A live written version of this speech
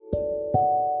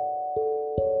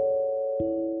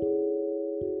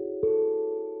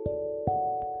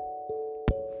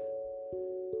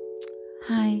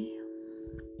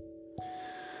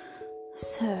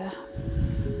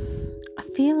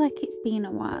like it's been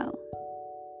a while.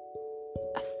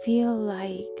 I feel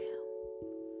like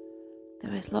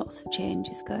there is lots of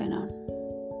changes going on.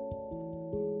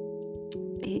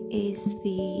 It is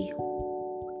the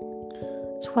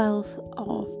 12th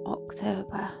of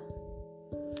October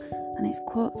and it's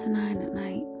 8:45 at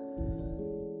night,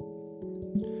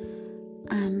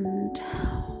 and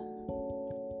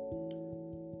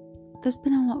there's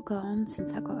been a lot going on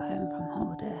since I got home from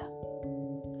holiday.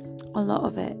 A lot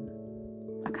of it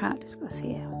I can't discuss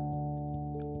here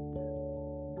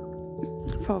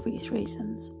for obvious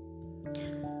reasons.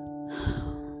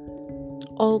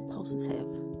 All positive,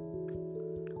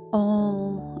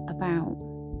 all about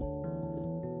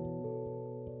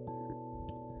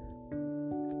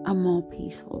a more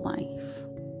peaceful life.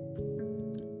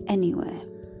 Anyway,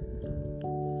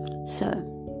 so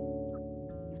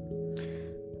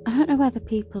I don't know whether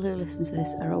people who listen to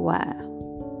this are aware,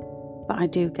 but I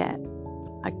get,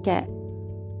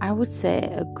 I would say,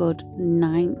 a good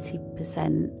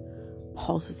 90%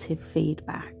 positive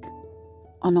feedback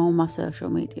on all my social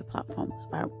media platforms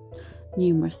about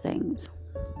numerous things.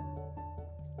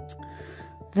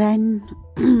 Then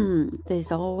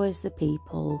there's always the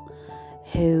people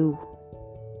who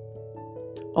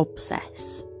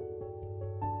obsess,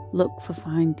 look for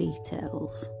fine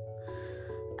details,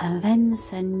 and then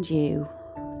send you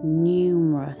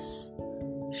numerous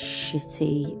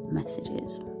shitty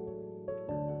messages.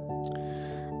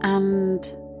 And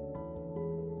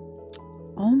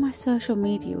all my social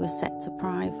media was set to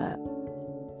private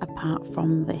apart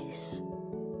from this.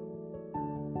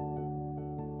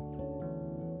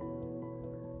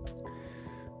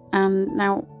 And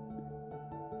now,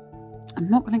 I'm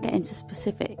not going to get into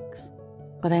specifics,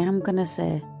 but I am going to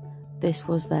say this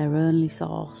was their only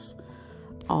source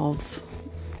of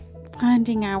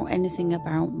finding out anything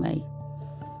about me.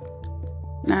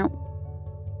 Now,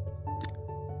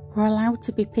 we're allowed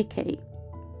to be picky,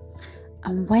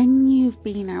 and when you've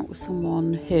been out with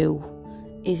someone who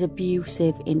is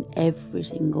abusive in every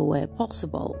single way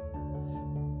possible,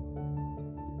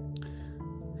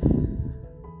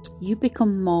 you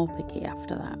become more picky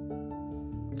after that.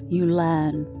 You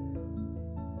learn.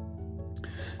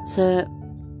 So,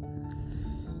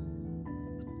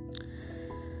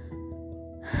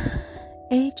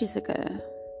 ages ago,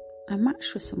 I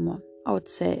matched with someone. I would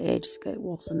say ages ago, it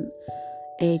wasn't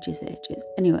ages.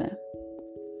 Anyway,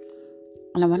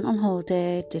 and I went on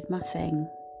holiday, did my thing,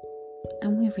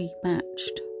 and we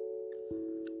rematched.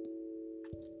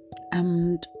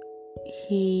 And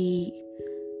he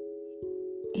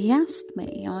asked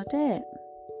me on a date,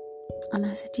 and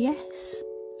I said yes.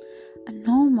 And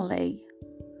normally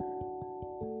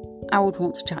I would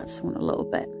want to chat to someone a little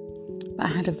bit, but I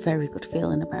had a very good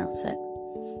feeling about it.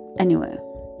 Anyway,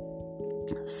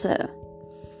 so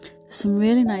there's some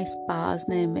really nice bars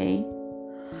near me,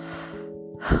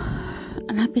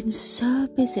 and I've been so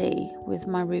busy with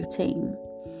my routine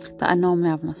that I normally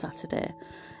have on a Saturday.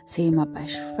 Seeing my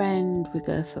best friend, we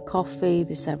go for coffee,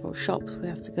 there's several shops we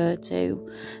have to go to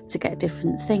get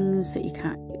different things that you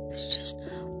can't. It's just,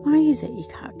 why is it you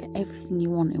can't get everything you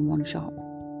want in one shop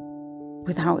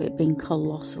without it being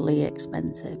colossally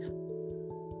expensive?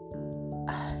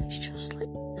 It's just like,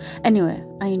 anyway,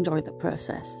 I enjoyed the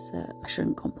process, so I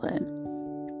shouldn't complain.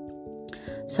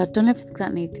 So I'd done everything that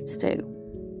I needed to do,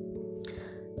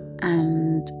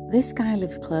 and this guy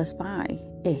lives close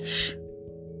by-ish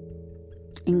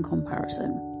in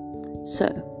comparison. So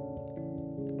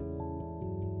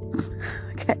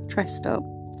I get dressed up,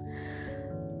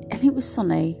 and it was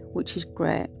sunny, which is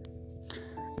great,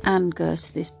 and go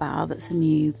to this bar that's an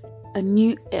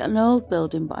old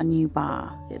building, but a new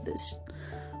bar that's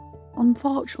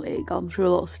unfortunately gone through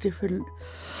lots of different,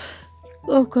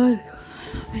 oh god,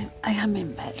 I am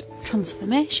in bed,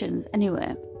 transformations.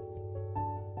 Anyway,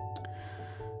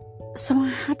 so I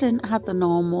hadn't had the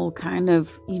normal kind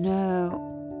of,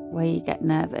 where you get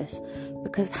nervous,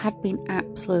 because there had been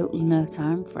absolutely no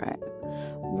time for it,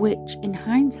 which in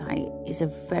hindsight is a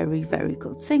very, very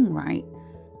good thing, right?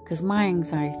 Because my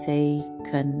anxiety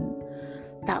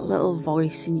that little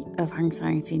voice of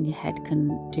anxiety in your head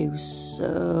can do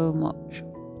so much.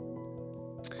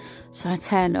 So I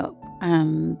turn up,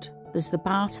 and there's the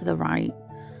bar to the right,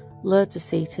 loads of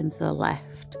seating to the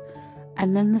left,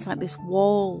 and then there's like this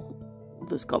wall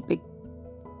that's got a big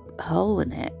hole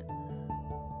in it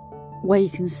where you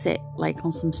can sit like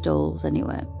on some stools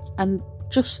anyway, and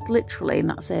just literally in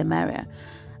that same area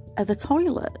are the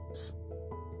toilets.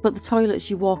 But the toilets,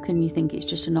 you walk in, you think it's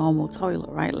just a normal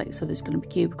toilet, right? Like, so there's going to be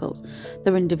cubicles.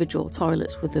 They're individual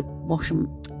toilets with the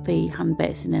the hand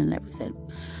basin in and everything.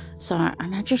 So,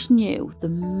 and I just knew the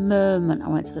moment I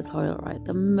went to the toilet, right?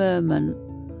 The moment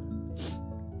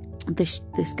this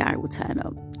guy would turn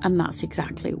up, and that's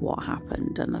exactly what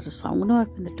happened. And I just thought, I'm going to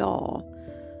open the door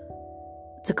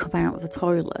to come out of the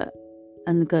toilet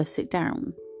and go sit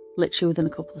down, literally within a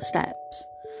couple of steps,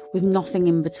 with nothing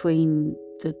in between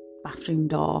the bathroom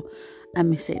door and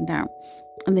me sitting down,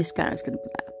 and this guy's going to be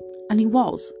there. And he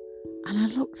was. And I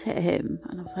looked at him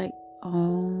and I was like,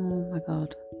 oh my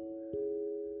God.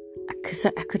 I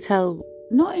could tell,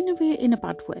 not in a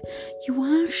bad way. You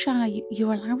are shy.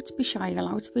 You're allowed to be shy. You're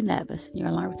allowed to be nervous. And you're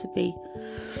allowed to be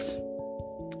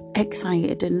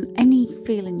excited and any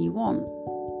feeling you want.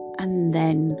 And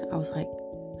then I was like,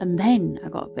 and then I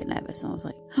got a bit nervous and I was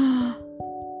like,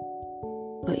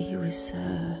 but he was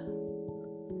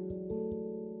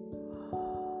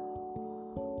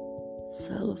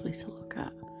so lovely to look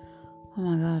at. Oh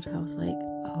my God, I was like,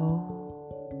 oh,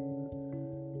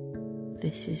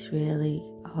 this is really,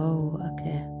 oh,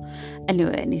 okay.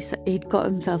 Anyway, and he'd got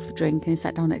himself a drink and he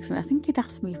sat down next to me. I think he'd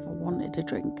asked me if I wanted a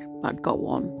drink, but I'd got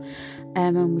one.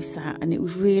 And we sat, and it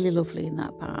was really lovely in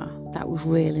that bar. That was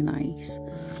really nice.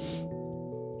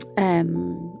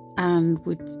 And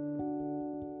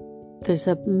there's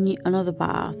another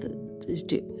bar that is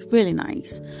really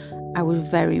nice. I was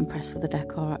very impressed with the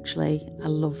decor, actually. I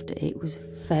loved it. It was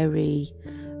very,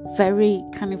 very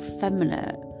kind of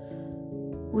feminine,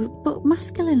 but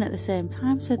masculine at the same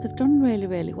time. So they've done really,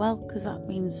 really well, because that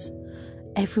means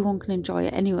everyone can enjoy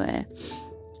it anyway.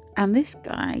 And this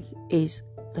guy is,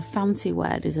 the fancy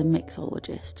word is a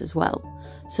mixologist as well.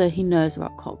 So he knows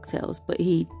about cocktails, but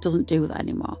he doesn't do that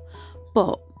anymore.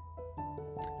 But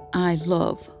I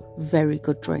love very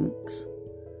good drinks.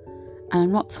 And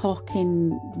I'm not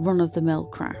talking run-of-the-mill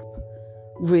crap,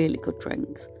 really good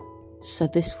drinks. So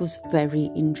this was very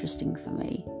interesting for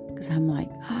me, because I'm like,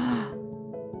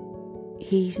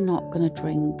 he's not going to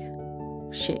drink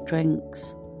shit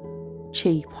drinks,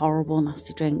 cheap, horrible,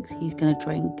 nasty drinks. He's going to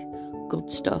drink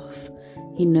good stuff.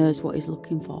 He knows what he's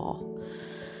looking for.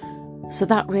 So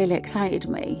that really excited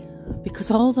me,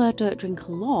 because although I don't drink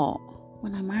a lot,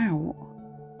 when I'm out,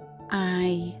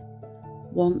 I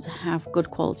want to have good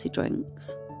quality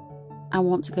drinks. I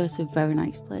want to go to very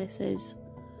nice places.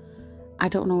 I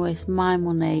don't want to waste my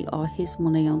money or his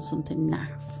money on something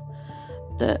naff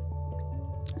that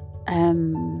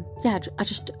I'm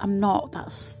not.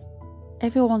 That's,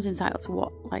 everyone's entitled to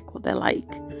what they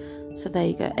like. So there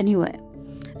you go. Anyway,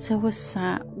 so we're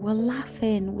sat, we're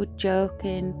laughing, we're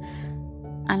joking,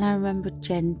 and I remember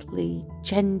gently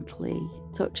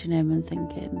touching him and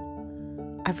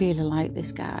thinking, I really like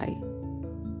this guy.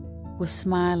 We're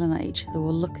smiling at each other,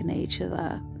 we're looking at each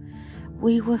other.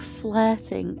 We were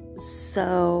flirting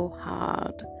so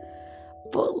hard,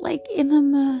 but like in the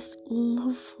most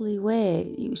lovely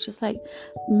way. It was just like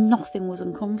nothing was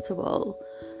uncomfortable.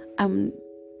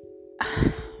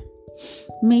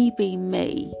 Me being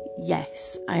me,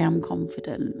 yes, I am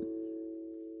confident.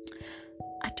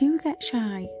 I do get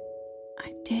shy.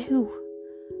 I do.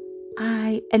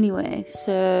 Anyway,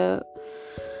 so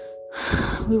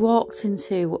we walked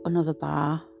into another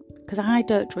bar, because I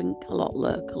don't drink a lot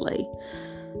locally,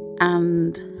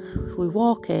 and we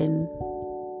walk in,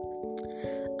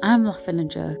 I'm laughing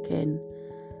and joking,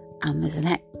 and there's an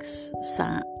ex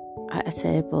sat at a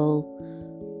table.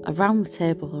 Around the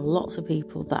table are lots of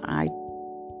people that I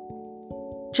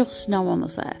just know on the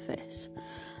surface,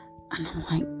 and I'm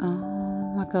like,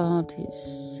 oh my God,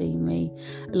 he's seen me.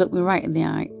 It looked me right in the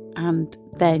eye, and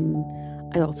then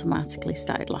I automatically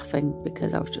started laughing,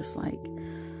 because I was just like,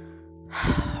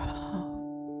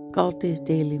 God is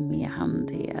dealing me a hand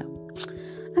here,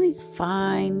 and it's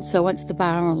fine. So I went to the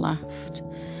bar and laughed,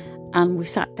 and we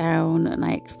sat down and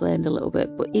I explained a little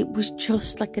bit, but it was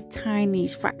just like a tiny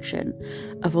fraction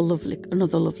of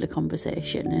another lovely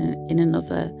conversation in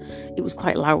another. It was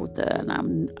quite loud there,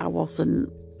 and I wasn't,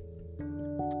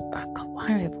 oh God,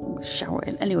 why everyone was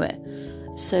shouting. Anyway,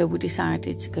 so we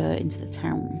decided to go into the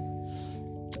town,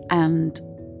 and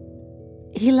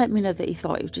he let me know that he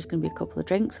thought it was just going to be a couple of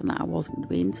drinks and that I wasn't going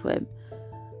to be into him,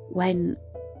 when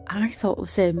I thought the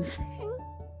same thing.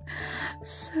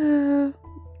 So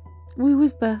we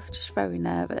was both just very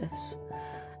nervous,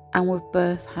 and we've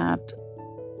both had,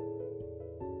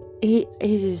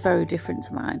 his is very different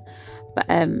to mine, but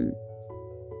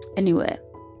anyway,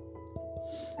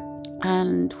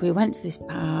 and we went to this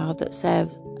bar that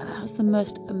has the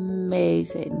most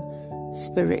amazing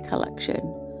spirit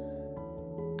collection,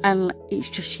 and it's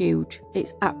just huge.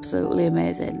 It's absolutely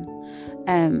amazing.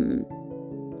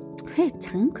 We had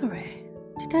Tanqueray.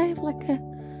 Did I have like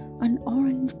an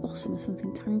orange blossom or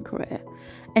something, Tanqueray?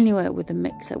 Anyway, with a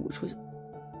mixer, which was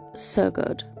so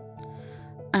good.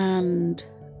 And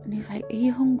he was like, are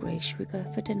you hungry? Should we go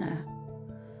for dinner?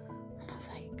 And I was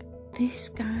like, this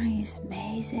guy is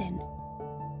amazing.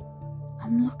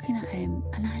 I'm looking at him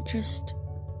and I just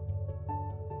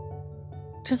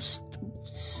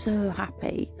so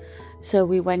happy. So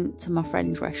we went to my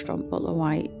friend's restaurant, Butler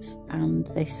White's, and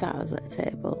they sat us at a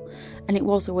table, and it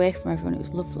was away from everyone. It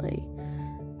was lovely,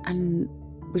 and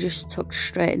we just took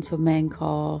straight into a main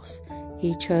course.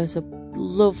 He chose a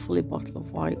lovely bottle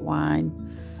of white wine.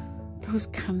 There was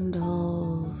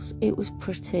candles. It was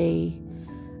pretty,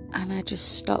 and I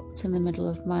just stopped in the middle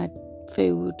of my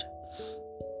food.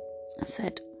 I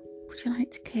said, "Would you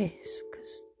like to kiss?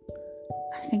 Because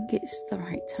I think it's the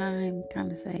right time,"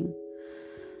 kind of thing.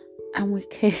 And we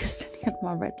kissed, and he had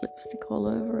my red lipstick all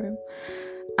over him.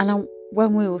 And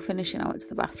when we were finishing, I went to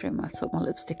the bathroom. I took my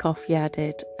lipstick off. Yeah, I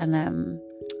did. And I remember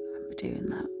doing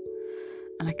that.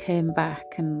 And I came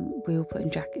back, and we were putting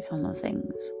jackets on and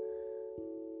things.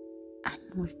 And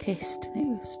we kissed,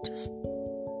 and it was just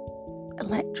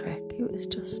electric. It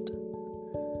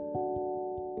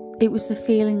was the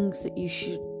feelings that you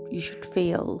should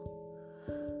feel,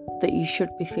 that you should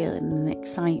be feeling, an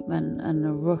excitement and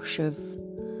a rush of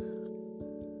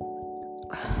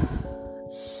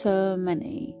so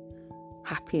many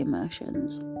happy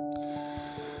emotions.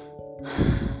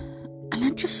 And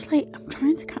I'm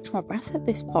trying to catch my breath at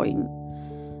this point,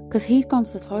 because he'd gone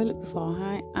to the toilet before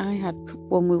I had,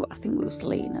 I think we were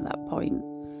still eating at that point.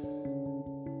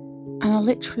 And I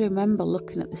literally remember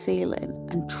looking at the ceiling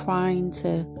and trying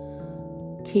to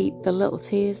keep the little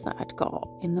tears that I'd got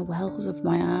in the wells of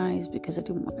my eyes, because I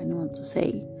didn't want anyone to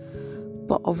see.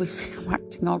 But obviously I'm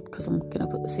acting odd because I'm looking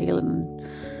up at the ceiling,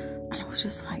 and I was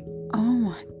just like, oh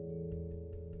my,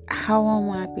 how am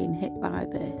I being hit by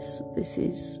this? This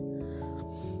is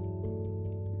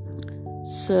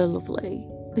so lovely.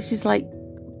 This is like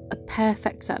a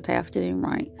perfect Saturday afternoon,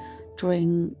 right?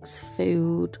 Drinks,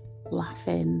 food,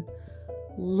 laughing,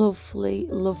 lovely,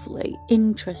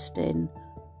 interesting,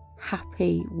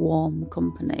 happy, warm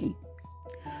company.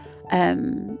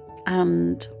 And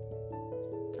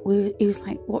he was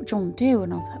like, "What do you want to do?"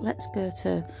 And I was like, "Let's go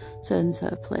to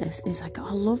so-and-so place." And he's like, "Oh,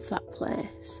 I love that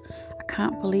place. I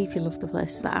can't believe you love the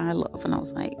place that I love." And I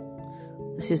was like,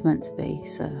 this is meant to be,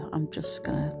 so I'm just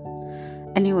gonna...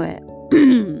 Anyway,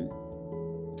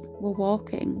 we're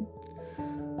walking,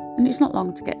 and it's not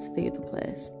long to get to the other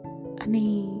place, and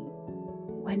he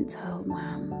went to hold my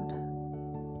hand.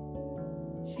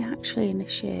 He actually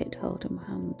initiated holding my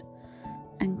hand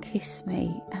and kissed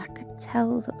me, and I could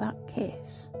tell that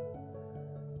kiss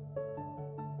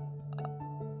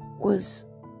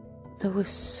there was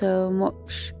so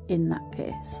much in that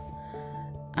kiss.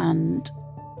 And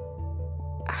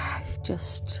I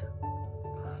just,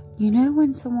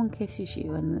 when someone kisses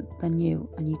you and then you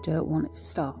don't want it to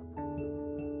stop,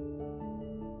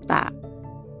 that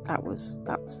was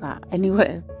that.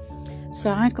 Anyway, so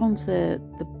I'd gone to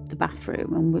the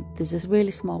bathroom, and there's this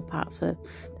really small part to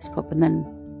this pub, and then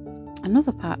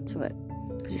another part to it,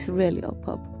 because it's a really old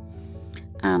pub.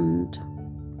 And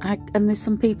there's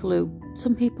some people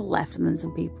left, and then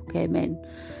some people came in,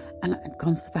 and I'd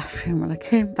gone to the bathroom, and I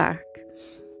came back,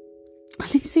 and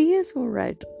his ears were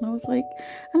red, and I was like,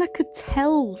 and I could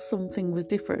tell something was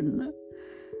different, and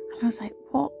I was like,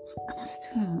 "What?" And I said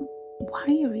to him, "Why are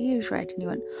your ears red?" And he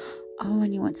went, "Oh,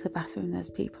 when you went to the bathroom, there's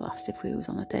people asked if we was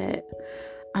on a date."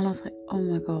 And I was like, "Oh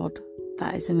my God,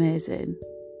 that is amazing."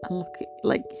 And look,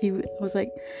 I was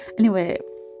like, anyway,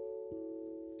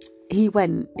 he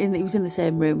went in, he was in the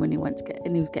same room when he went to get,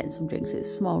 and he was getting some drinks. It's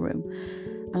a small room.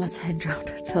 And I turned around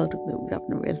and told him that we was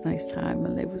having a really nice time,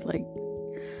 and they was like,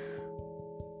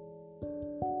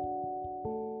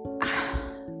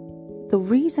 the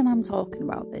reason I'm talking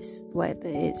about this the way that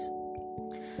it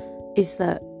is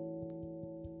that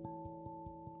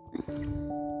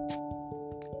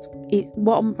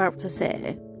what I'm about to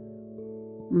say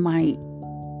might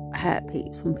hurt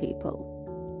some people,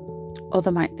 or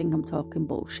they might think I'm talking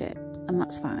bullshit, and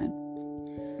that's fine.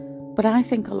 But I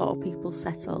think a lot of people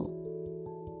settle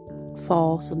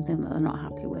for something that they're not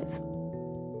happy with,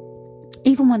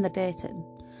 even when they're dating.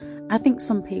 I think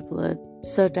some people are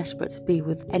so desperate to be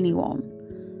with anyone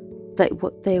that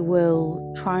they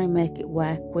will try and make it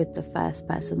work with the first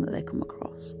person that they come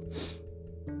across,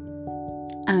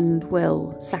 and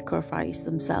will sacrifice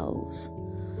themselves,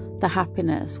 the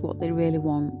happiness, what they really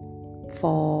want,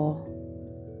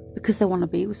 because they want to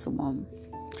be with someone.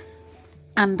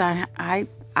 And I've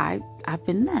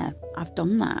been there. I've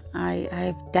done that.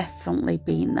 I've definitely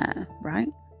been there,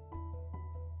 right?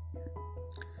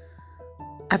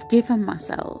 I've given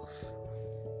myself.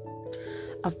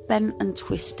 I've bent and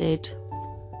twisted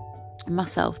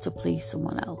myself to please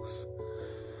someone else.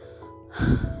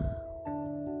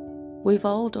 We've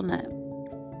all done it.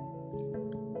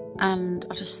 And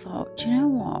I just thought, do you know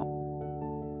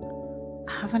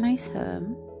what? I have a nice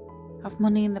home, I have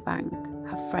money in the bank, I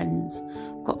have friends,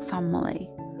 I've got family.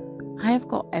 I have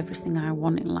got everything I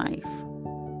want in life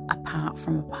apart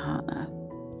from a partner.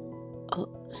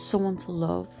 Someone to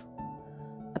love,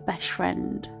 a best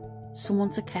friend, someone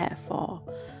to care for.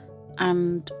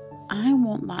 And I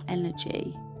want that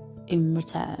energy in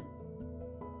return.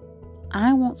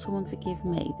 I want someone to give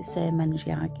me the same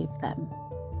energy I give them.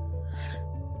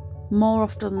 More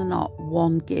often than not,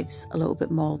 one gives a little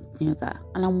bit more than the other,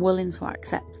 and I'm willing to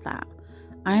accept that.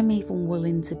 I'm even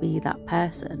willing to be that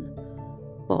person,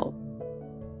 but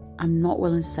I'm not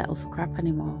willing to settle for crap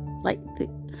anymore.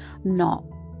 Not.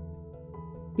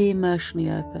 Be emotionally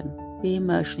open, be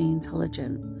emotionally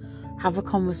intelligent, have a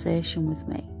conversation with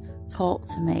me, talk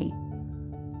to me.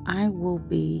 I will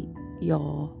be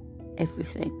your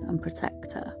everything and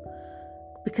protector,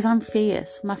 because I'm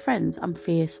fierce. My friends, I'm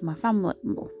fierce. My family,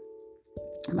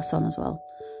 my son as well,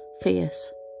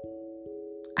 fierce.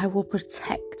 I will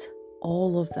protect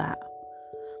all of that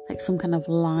like some kind of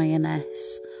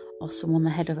lioness or someone the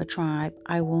head of a tribe.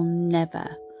 I will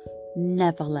never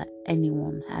let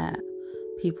anyone hurt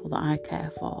people that I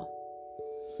care for.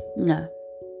 No.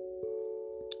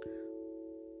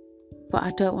 But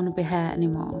I don't want to be hurt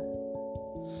anymore.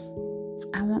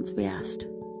 I want to be asked,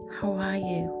 how are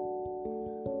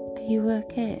you? Are you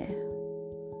okay?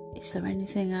 Is there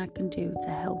anything I can do to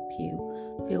help you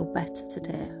feel better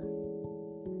today?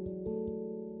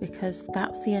 Because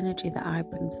that's the energy that I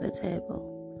bring to the table.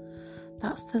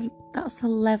 That's the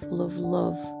level of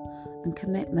love and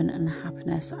commitment and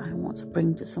happiness I want to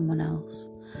bring to someone else.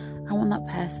 I want that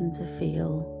person to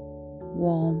feel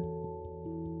warm,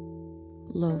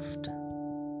 loved,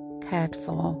 cared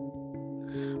for.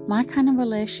 My kind of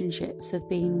relationships have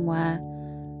been where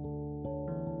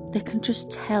they can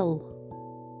just tell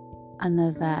and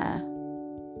they're there,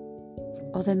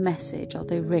 or they message or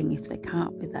they ring if they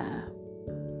can't be there.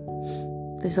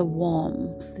 There's a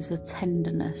warmth, there's a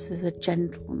tenderness, there's a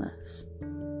gentleness.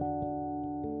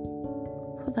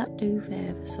 Put that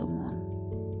duvet over someone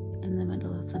in the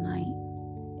middle of the night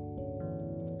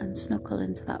and snuggle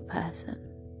into that person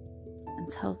and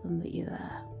tell them that you're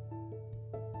there.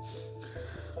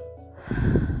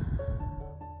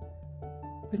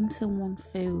 Bring someone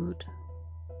food.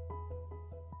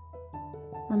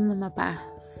 Run them a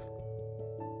bath.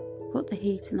 Put the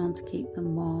heating on to keep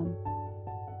them warm.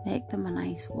 Make them a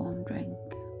nice warm drink.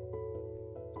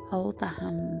 Hold their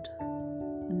hand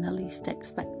when they're least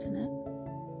expecting it.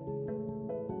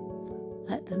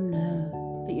 Let them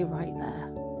know that you're right there.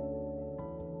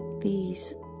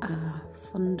 These are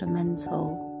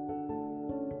fundamental,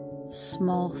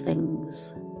 small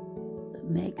things that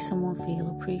make someone feel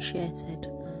appreciated.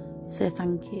 Say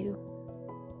thank you.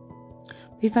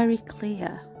 Be very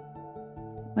clear.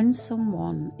 When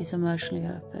someone is emotionally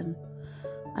open,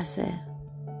 I say,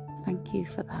 thank you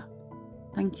for that.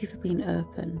 Thank you for being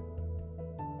open.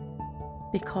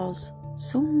 Because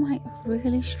someone might have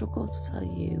really struggled to tell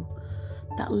you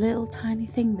that little tiny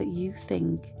thing that you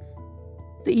think,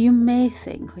 that you may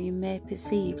think or you may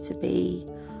perceive to be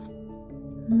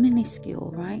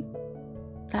minuscule, right?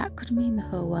 That could mean the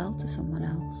whole world to someone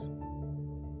else.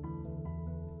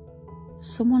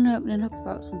 Someone opening up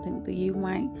about something that you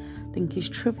might think is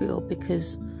trivial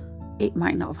because it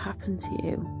might not have happened to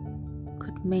you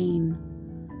could mean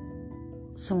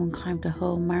someone climbed a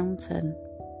whole mountain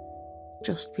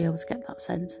just to be able to get that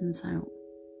sentence out.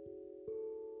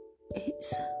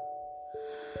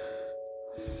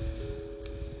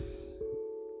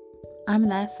 I'm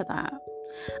there for that.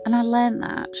 And I learned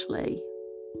that actually.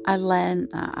 I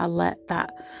let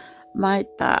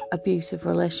that abusive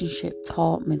relationship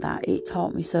taught me that. It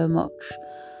taught me so much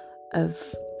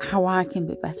of how I can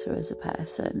be better as a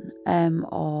person,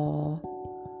 or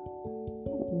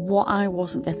what I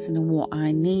wasn't getting and what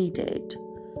I needed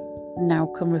now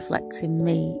can reflect in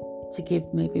me to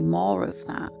give maybe more of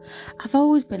that. I've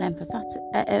always been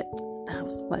empathetic. That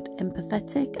was the word,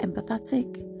 empathetic.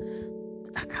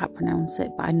 I can't pronounce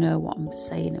it, but I know what I'm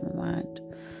saying in my mind.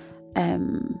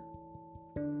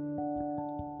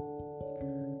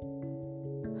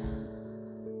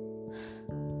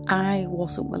 I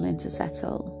wasn't willing to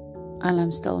settle, and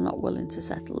I'm still not willing to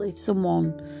settle if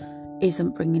someone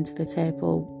isn't bringing to the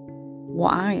table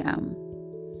what I am,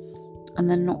 and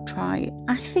then not try it.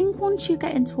 I think once you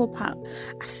get into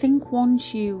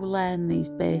once you learn these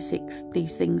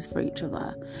things for each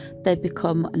other, they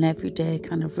become an everyday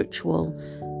kind of ritual.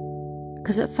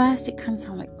 Because at first it can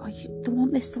sound like, oh, they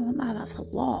want this, they want that, that's a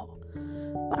lot.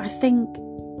 But I think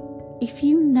if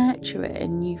you nurture it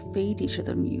and you feed each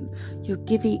other and you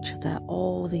give each other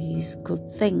all these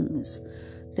good things,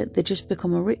 that they just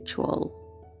become a ritual.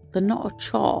 They're not a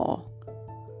chore.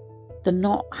 They're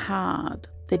not hard.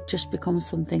 They just become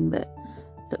something that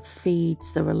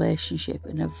feeds the relationship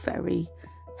in a very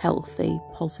healthy,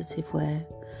 positive way.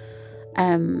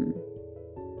 And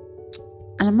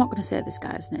I'm not going to say this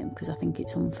guy's name because I think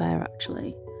it's unfair,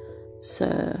 actually.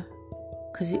 So,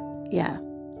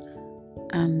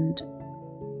 and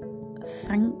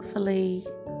thankfully,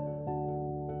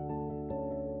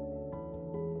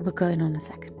 we're going on a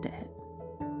second date.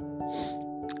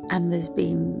 And there's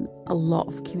been a lot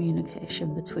of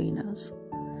communication between us.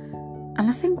 And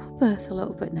I think we're both a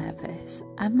little bit nervous.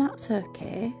 And that's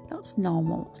okay. That's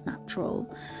normal. It's natural.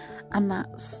 And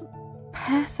that's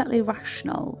perfectly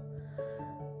rational.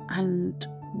 And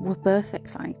we're both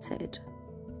excited.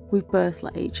 We both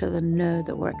let each other know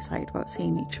that we're excited about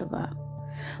seeing each other.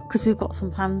 Because we've got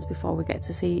some plans before we get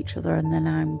to see each other, and then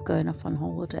I'm going off on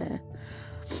holiday.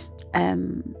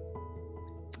 And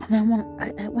then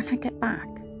when I get back,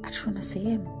 I just want to see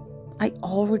him. I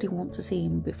already want to see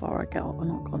him before I go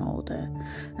on holiday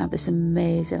and have this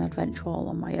amazing adventure all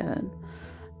on my own.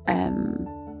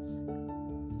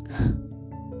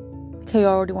 He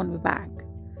already want to be back.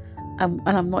 And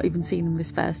I'm not even seeing him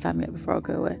this first time yet before I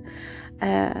go away.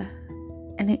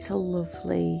 And it's a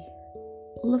lovely,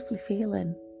 lovely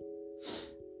feeling.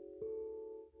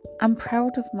 I'm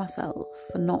proud of myself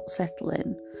for not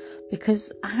settling,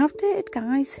 because I have dated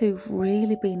guys who've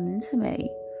really been into me.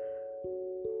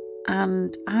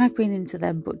 And I've been into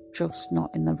them, but just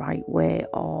not in the right way,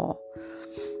 or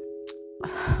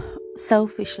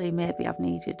selfishly, maybe I've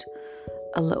needed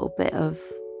a little bit of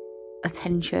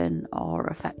attention or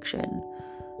affection,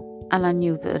 and I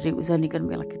knew that it was only going to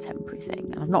be like a temporary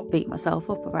thing, and I've not beat myself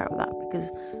up about that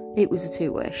because it was a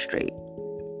two-way street.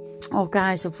 Or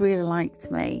guys have really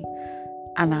liked me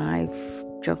and I've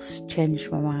just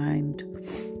changed my mind.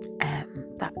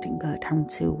 That didn't go down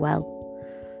too well,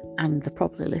 and they're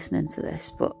probably listening to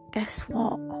this, but guess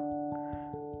what?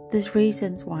 There's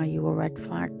reasons why you were red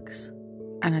flags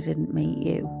and I didn't meet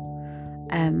you.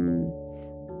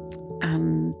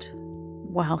 And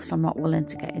whilst I'm not willing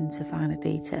to get into finer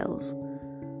details,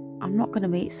 I'm not going to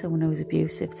meet someone who was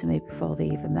abusive to me before they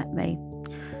even met me.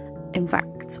 In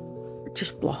fact,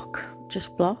 just block,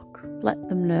 let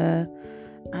them know,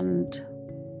 and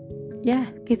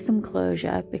give them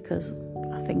closure, because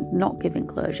I think not giving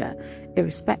closure,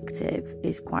 irrespective,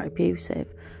 is quite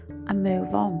abusive, and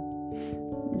move on.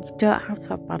 You don't have to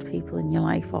have bad people in your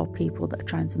life, or people that are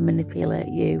trying to manipulate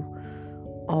you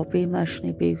or be emotionally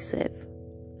abusive.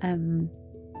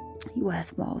 You're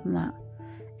worth more than that.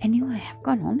 Anyway, I've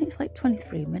gone on, it's like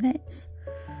 23 minutes.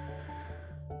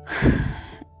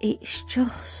 It's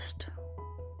just,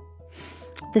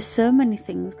 there's so many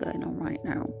things going on right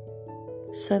now,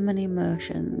 so many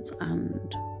emotions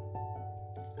and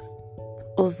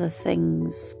other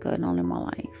things going on in my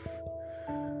life,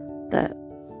 that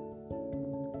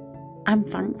I'm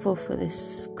thankful for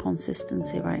this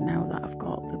consistency right now that I've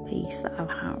got, the peace that I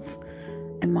have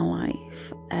in my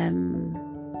life.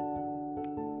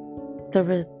 There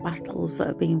are battles that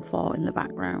are being fought in the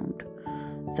background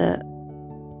that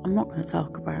I'm not going to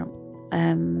talk about,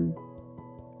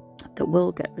 that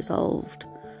will get resolved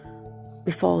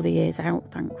before the year's out,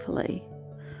 thankfully.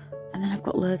 And then I've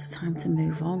got loads of time to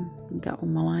move on and get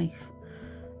on my life,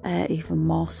 even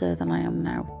more so than I am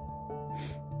now.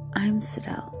 I'm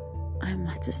Sidel. I'm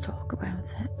Let Us Talk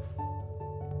About It.